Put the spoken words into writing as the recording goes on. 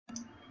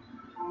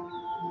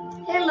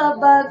Hey love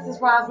bugs, it's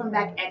Roslynn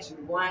back at you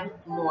one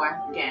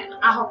more again.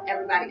 I hope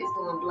everybody is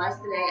doing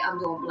blessed today. I'm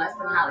doing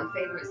blessed and highly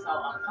favored, so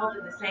I'm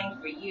hoping the same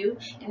for you.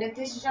 And if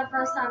this is your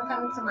first time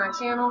coming to my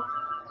channel,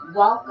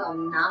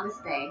 welcome,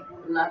 namaste,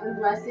 love and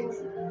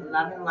blessings,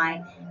 love and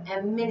light,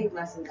 and many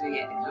blessings are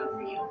yet to come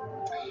for you.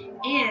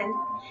 And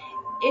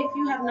if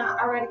you have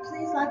not already,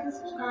 please like and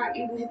subscribe,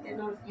 even hit that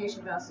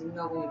notification bell so you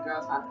know when your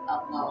girl's about to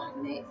upload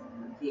her next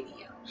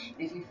video.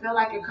 If you feel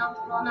like you're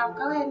comfortable enough,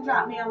 go ahead and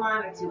drop me a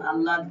line or two. I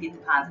love to get the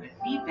positive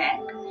feedback.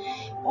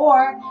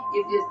 Or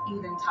if it's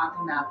even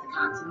talking about the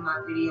content of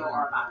my video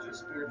or about your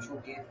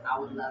spiritual gift, I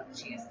would love the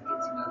chance to get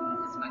to know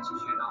you as much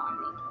as you're knowing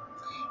me.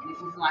 And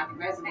if you feel like you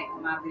resonate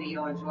with my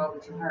video, enjoy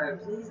what you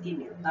heard, please give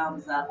me a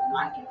thumbs up,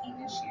 like, and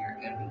even share.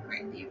 It'll be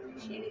greatly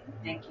appreciated.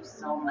 Thank you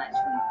so much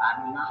from the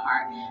bottom of my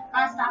heart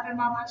by stopping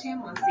by my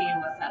channel and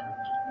seeing what's up with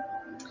me.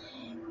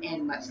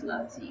 And much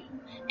love to you.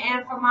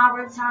 And for my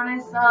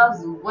returning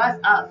subs, what's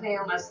up,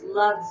 fam? Much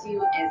love to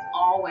you as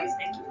always.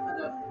 Thank you for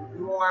the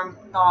warm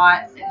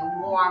thoughts and the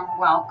warm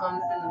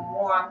welcomes and the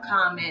warm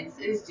comments.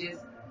 It's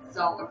just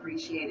so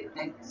appreciated.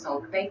 Thank you so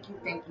much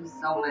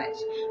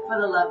for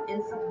the love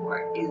and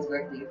support. It is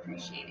greatly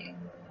appreciated.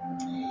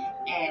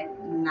 And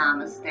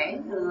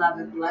namaste, love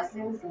and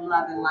blessings,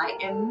 love and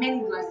light, and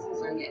many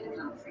blessings are yet to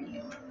come for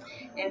you.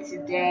 And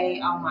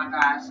today, oh my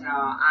gosh,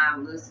 y'all,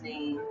 I'm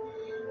listening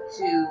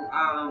to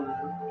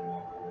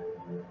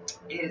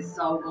it is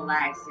so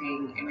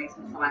relaxing. It makes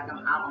me feel like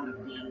I'm out on the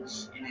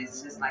beach, and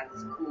it's just like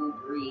this cool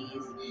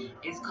breeze.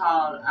 It's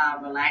called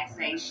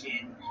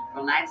relaxation,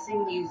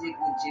 relaxing music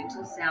with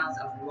gentle sounds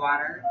of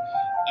water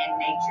and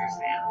nature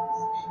sounds.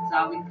 So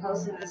I'll be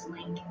posting this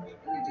link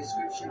in the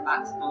description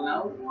box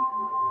below.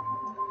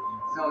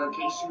 So in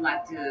case you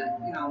like to,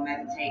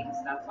 meditate and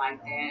stuff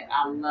like that,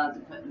 I love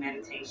to put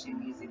meditation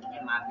music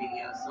in my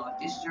videos. So if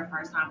this is your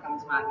first time coming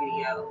to my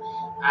video,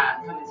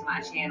 coming to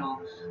my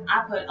channel,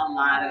 I put a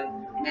lot of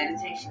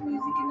meditation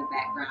music in the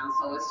background.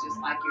 So it's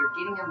just like you're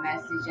getting a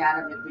message out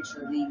of it, but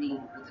you're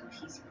leaving with a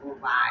peaceful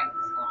vibe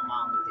that's going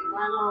along with it,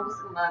 right along with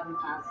some love and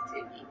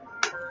positivity.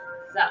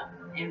 So,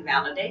 and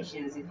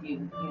validations, if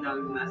you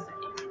must say.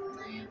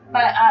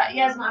 But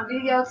yes, my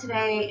video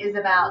today is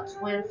about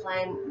Twin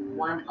Flame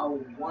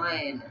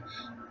 101.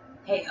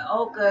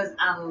 Heyoka's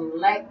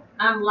unliking.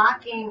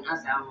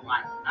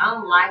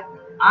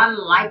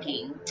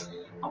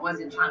 I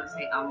wasn't trying to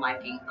say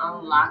unlocking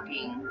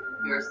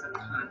your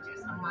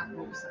subconscious. Unlocking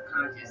your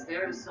subconscious.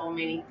 There are so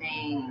many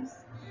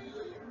things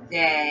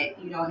that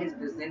has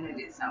presented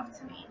itself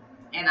to me,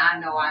 and I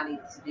know I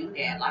need to do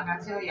that. Like I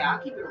tell y'all, I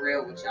keep it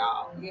real with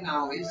y'all.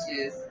 It's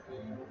just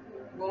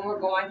when we're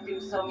going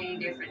through so many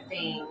different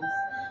things,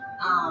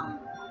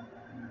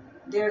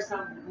 there are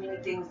so many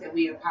things that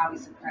we have probably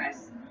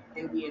suppressed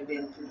that we have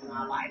been through in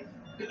our life.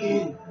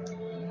 And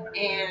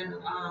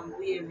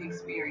we have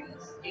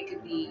experienced. It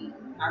could be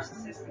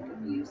narcissistic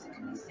abuse, it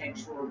could be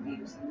sexual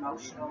abuse,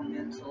 emotional,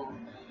 mental,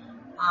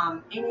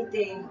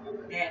 anything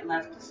that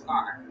left a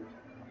scar.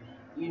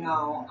 And I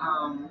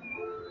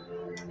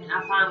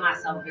find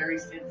myself very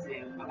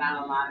sensitive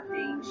about a lot of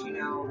things,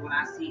 when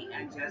I see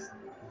unjust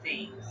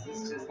things.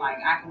 It's just like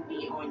I can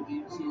be on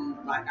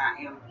YouTube like I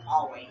am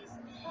always.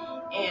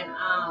 And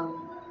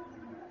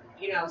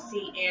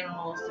see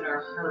animals that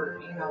are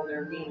hurt,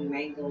 they're being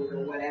mangled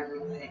or whatever,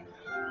 but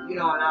and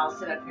I'll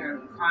sit up here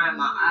and cry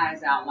my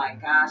eyes out like,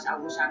 gosh, I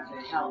wish I could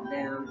have helped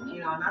them,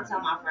 and I tell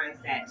my friends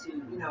that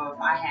too, if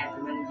I had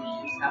the money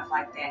to do stuff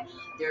like that.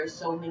 There's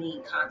so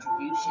many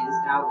contributions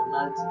that I would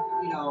love to,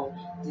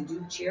 to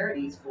do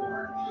charities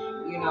for,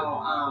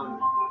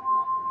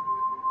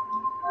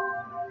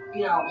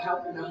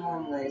 helping the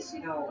homeless,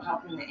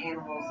 helping the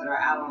animals that are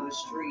out on the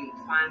street,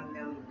 finding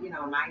them,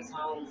 nice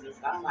homes and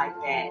stuff like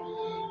that,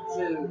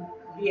 to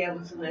be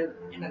able to live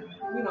in a,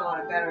 in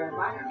a better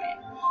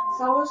environment.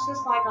 So it's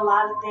just like a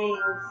lot of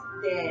things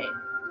that,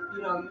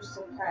 you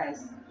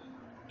suppress.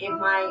 It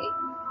might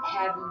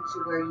have you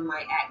to where you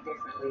might act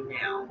differently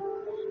now,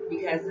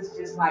 because it's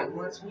just like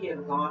once we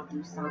have gone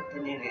through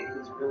something and it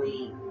has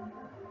really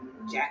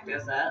jacked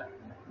us up,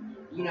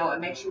 it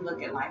makes you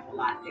look at life a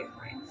lot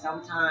different.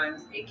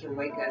 Sometimes it can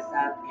wake us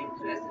up and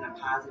put us in a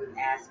positive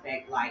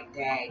aspect, like,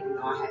 dang,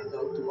 I had to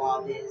go through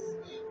all this,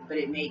 but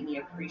it made me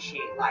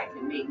appreciate life.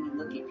 It made me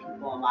look at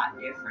people a lot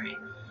different.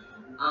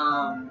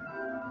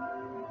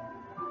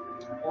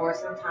 Or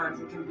sometimes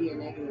it can be a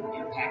negative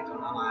impact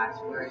on our lives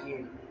where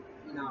it,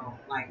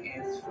 like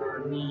as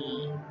for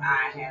me,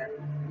 I have,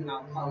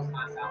 closed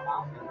myself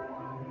off from the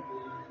world.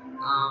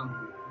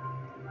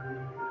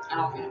 I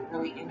don't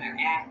really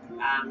interact.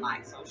 I'm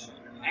like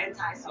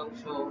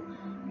antisocial,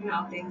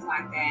 things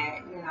like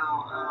that,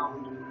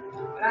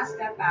 but I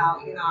step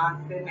out,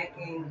 I've been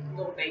making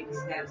little baby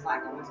steps,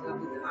 like I went to go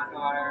visit my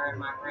daughter and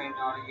my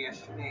granddaughter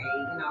yesterday,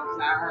 because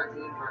I heard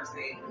the universe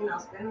say,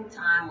 spending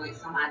time with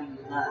somebody you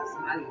love,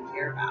 somebody you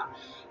care about,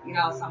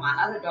 so my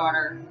other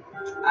daughter,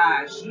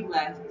 she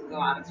left to go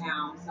out of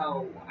town,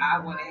 so I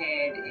went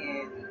ahead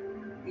and,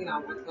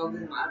 went to go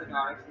visit my other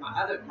daughter, because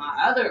my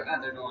other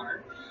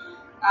daughter,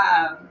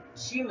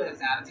 she lives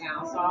out of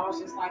town, so I was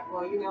just like,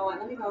 well, you know what,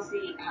 let me go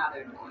see how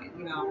they're doing,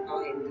 you know,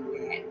 go ahead and do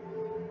that.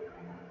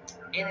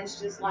 And it's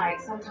just like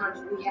sometimes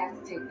we have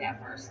to take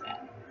that first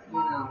step, you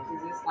know,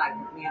 because it's like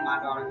with me and my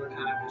daughter, we're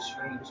kind of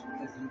estranged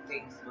because of the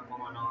things that are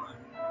going on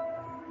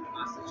in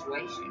my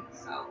situation.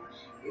 So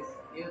it's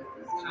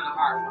kind of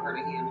hard for her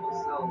to handle.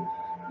 So,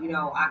 you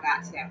know, I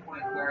got to that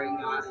point where, you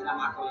know, I said, I'm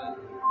not going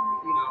to,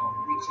 you know,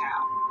 reach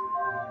out.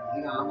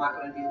 You know, I'm not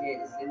going to do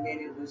this. And then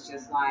it was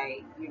just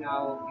like, you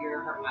know,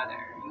 you're her mother.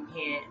 You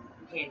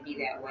can't be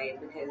that way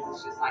because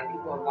it's just like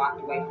people have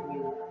walked away from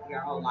you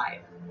your whole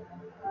life.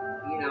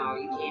 You know,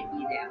 you can't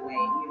be that way.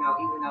 You know,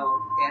 even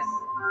though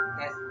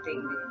that's the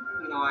thing that,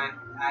 you know,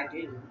 I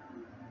do.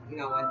 You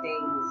know, when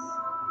things,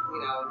 you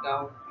know,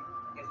 don't,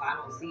 if I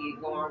don't see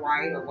it going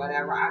right or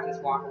whatever, I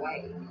just walk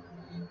away.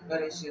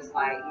 But it's just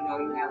like, you know,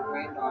 you have a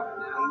granddaughter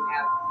now.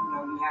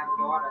 You have a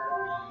daughter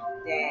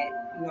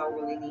that, you know,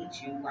 really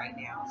needs you right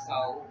now.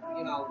 So,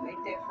 you know, make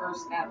that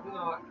first step, you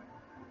know,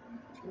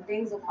 and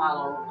things will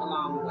follow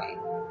along the way.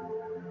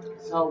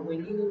 So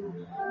when you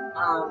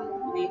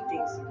leave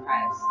things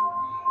suppressed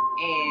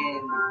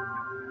and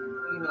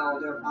you know,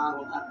 they're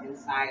bottled up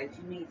inside. If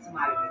you need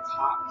somebody to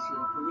talk to,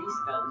 release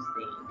those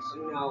things.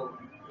 You know,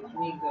 if you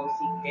need to go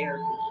seek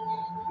therapy,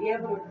 be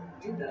able to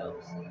do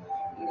those.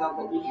 You know,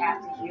 but we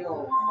have to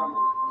heal from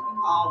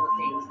all the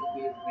things that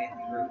we've went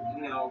through.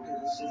 You know,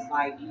 because it's just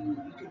like you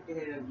could be in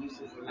an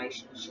abusive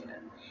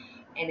relationship,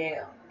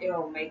 and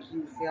it'll make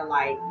you feel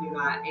like you're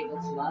not able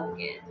to love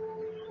again,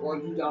 or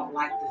you don't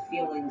like the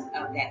feelings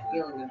of that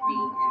feeling of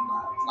being in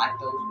love, like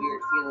those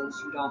weird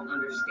feelings you don't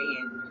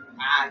understand.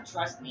 I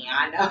trust me,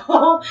 I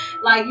know.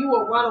 Like you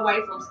will run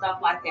away from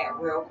stuff like that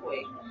real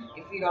quick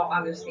if you don't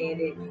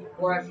understand it,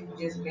 or if you've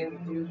just been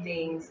through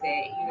things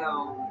that you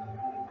know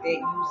that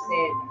you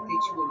said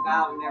that you would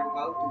vow to never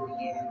go through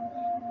again.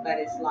 But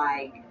it's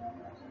like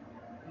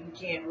you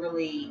can't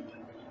really,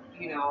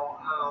 you know,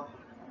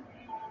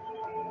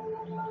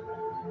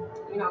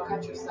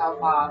 cut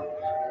yourself off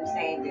from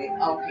saying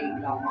that, okay, you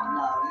don't want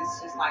love.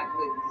 It's just like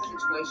with the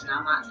situation,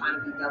 I'm not trying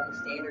to be double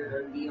standard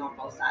or be on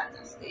both sides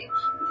of the stick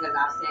because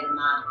I've said in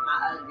my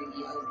other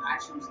videos, I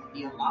choose to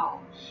be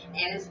alone.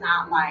 And it's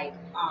not like,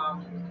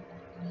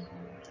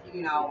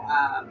 you know,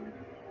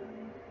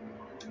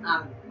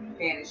 I'm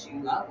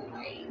banishing love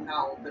away.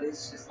 No, but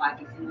it's just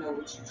like if you know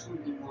what you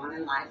truly want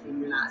in life and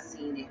you're not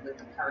seeing it with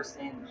the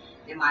person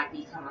that might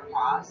be come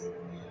across,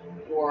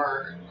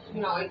 or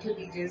you know, it could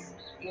be just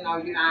you're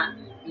not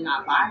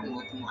vibing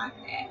with them like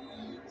that.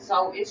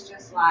 So it's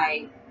just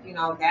like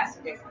that's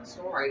a different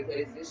story. But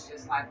if it's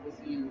just like with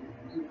you,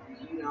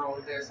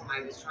 there's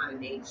somebody that's trying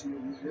to date you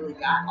and you really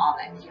got all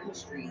that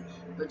chemistry,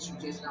 but you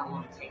just don't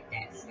want to take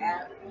that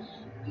step.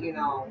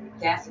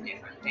 That's a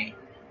different thing.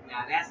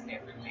 Now that's a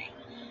different thing.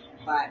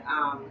 But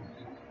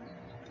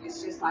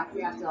it's just like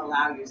you have to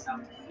allow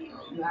yourself to feel.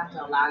 You have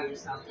to allow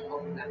yourself to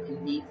open up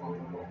and be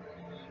vulnerable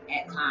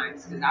at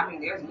times. Because I mean,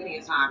 there's many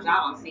times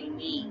y'all don't see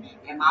me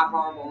in my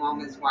vulnerable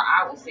moments where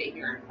I will sit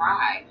here and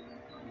cry.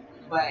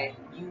 But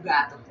you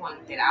got the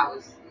point that I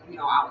was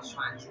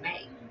trying to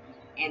make.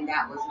 And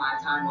that was my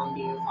time on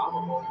being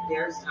vulnerable.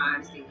 There's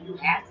times that you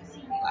have to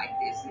see me like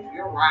this. If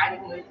you're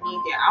riding with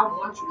me, then I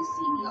want you to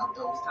see me of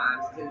those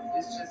times because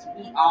it's just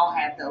we all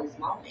have those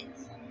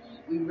moments.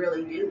 We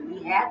really do.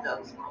 We have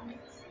those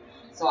moments.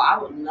 So I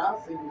would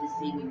love for you to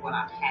see me when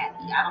I'm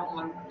happy. I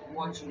don't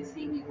want you to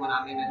see me when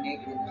I'm in a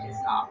negative,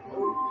 pissed off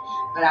mood.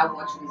 But I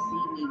want you to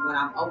see me when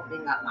I'm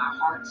opening up my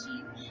heart to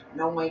you.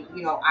 Knowing,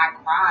 I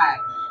cry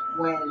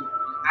when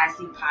I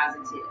see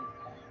positive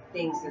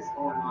things that's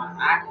going on.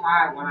 I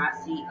cry when I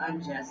see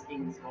unjust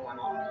things going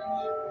on.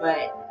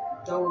 But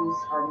those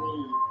are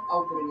me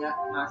opening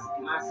up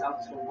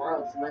myself to the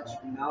world to let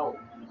you know,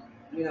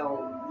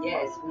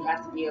 yes, we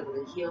have to be able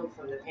to heal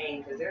from the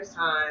pain because there's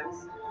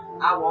times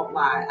I won't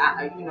lie.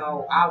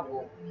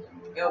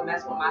 It'll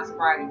mess with my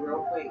sobriety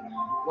real quick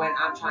when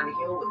I'm trying to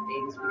heal with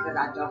things because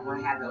I don't want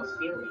to have those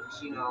feelings.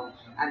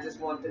 I just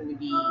want them to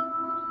be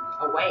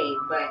away,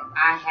 but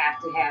I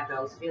have to have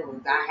those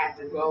feelings. I have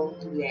to go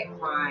through that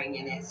crying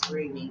and that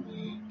screaming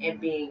and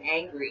being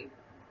angry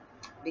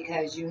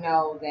because you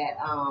know that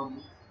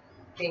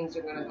things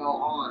are gonna go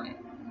on,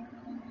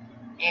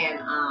 and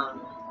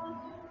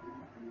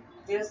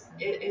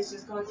it's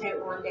just gonna take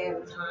one day at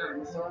a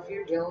time. So if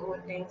you're dealing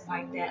with things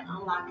like that,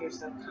 unlock your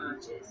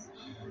subconscious.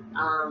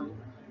 Um,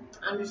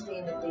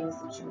 Understand the things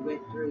that you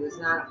went through is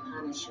not a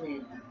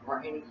punishment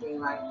or anything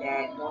like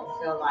that. Don't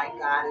feel like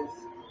God is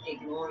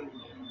ignoring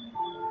you.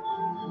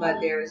 But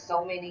there's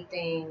so many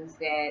things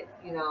that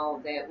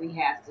that we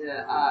have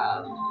to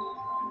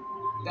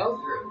go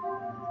through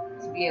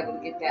to be able to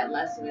get that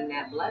lesson and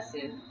that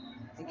blessing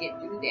to get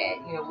through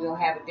that. We'll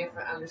have a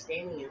different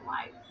understanding in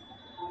life.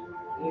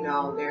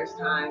 There's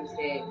times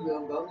that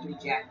we'll go through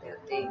jacked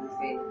up things,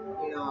 and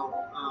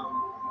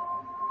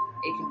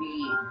it could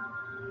be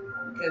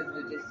because of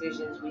the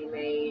decisions we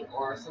made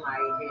or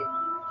somebody had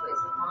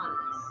placed upon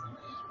us.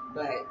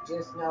 But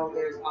just know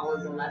there's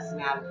always a lesson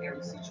out of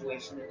every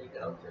situation that we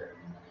go through,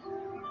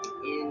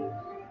 and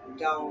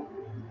don't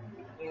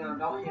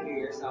don't hinder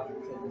yourself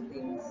because of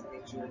things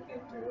that you have been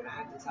through. And I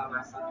have to tell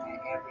myself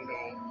that every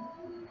day.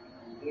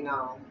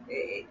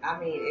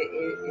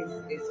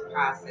 It's a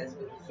process.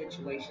 With a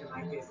situation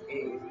like this, it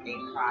is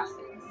a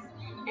process,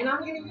 and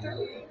I'm getting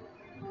through it.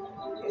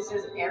 It's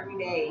just every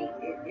day.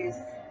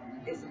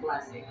 It's a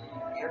blessing.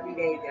 Every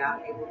day that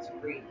I'm able to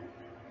breathe.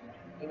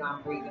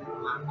 I'm breathing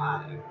from my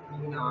Father.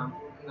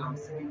 I'm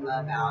sending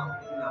love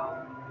out.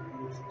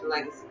 The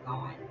legacy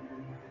going.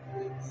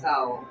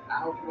 So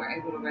I hope you were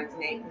able to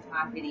resonate with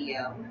my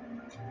video.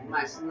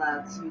 Much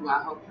love to you.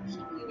 I hope you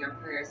keep me in your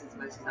prayers as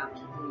much as I'm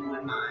keeping you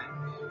in mine.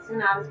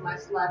 Send out as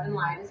much love and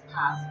light as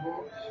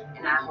possible.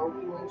 And I hope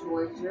you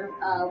enjoyed your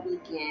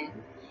weekend.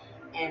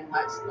 And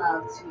much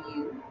love to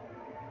you.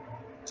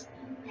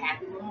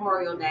 Happy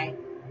Memorial Day.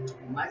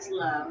 Much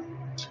love.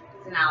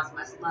 Send out as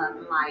much love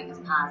and light as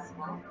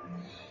possible.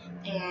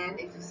 And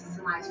if you see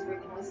somebody's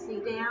frequency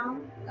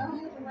down, go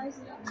ahead and raise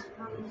it up.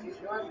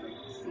 If your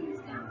frequency is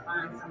down,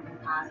 find something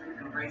positive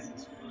and raise it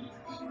to you.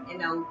 And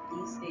know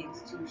these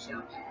things too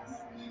shall pass.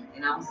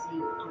 And I'll see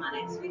you on my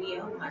next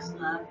video. Much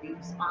love. Be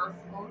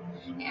responsible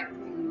in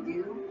everything you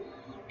do.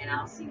 And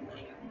I'll see you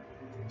later.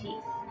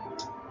 Peace.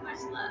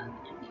 Much love.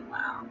 And be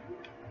well.